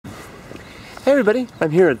Hey everybody,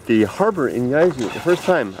 I'm here at the harbor in Yaizu. The first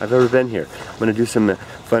time I've ever been here. I'm going to do some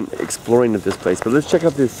fun exploring of this place. But let's check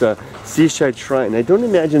out this seaside shrine. I don't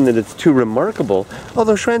imagine that it's too remarkable,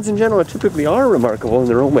 although shrines in general typically are remarkable in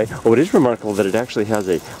their own way. Oh, it is remarkable that it actually has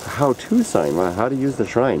a how-to sign, how to use the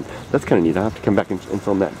shrine. That's kind of neat. I'll have to come back and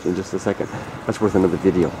film that in just a second. That's worth another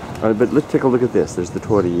video. But let's take a look at this. There's the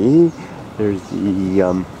torii, there's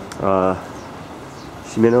the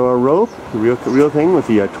Shinto rope, real thing with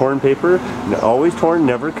the torn paper, always torn,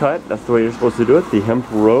 never cut. That's the way you're supposed to do it. The hemp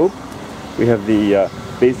rope. We have the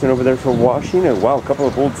basin over there for washing. And wow, a couple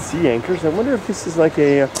of old sea anchors. I wonder if this is like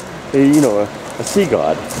a sea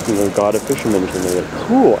god, god of fishermen or something like that.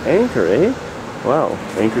 Cool anchor, eh? Wow,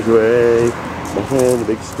 anchors away behind the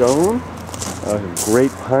big stone.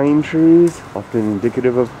 Great pine trees, often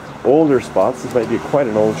indicative of older spots. This might be quite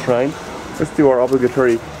an old shrine. Let's do our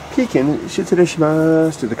obligatory peek in.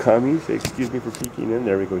 Shitsurashimasu to the kami. Say excuse me for peeking in.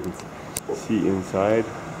 There we go. You can see inside.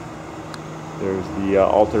 There's the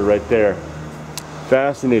altar right there.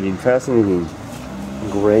 Fascinating, fascinating.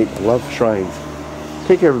 Great. Love shrines.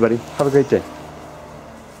 Take care, everybody. Have a great day.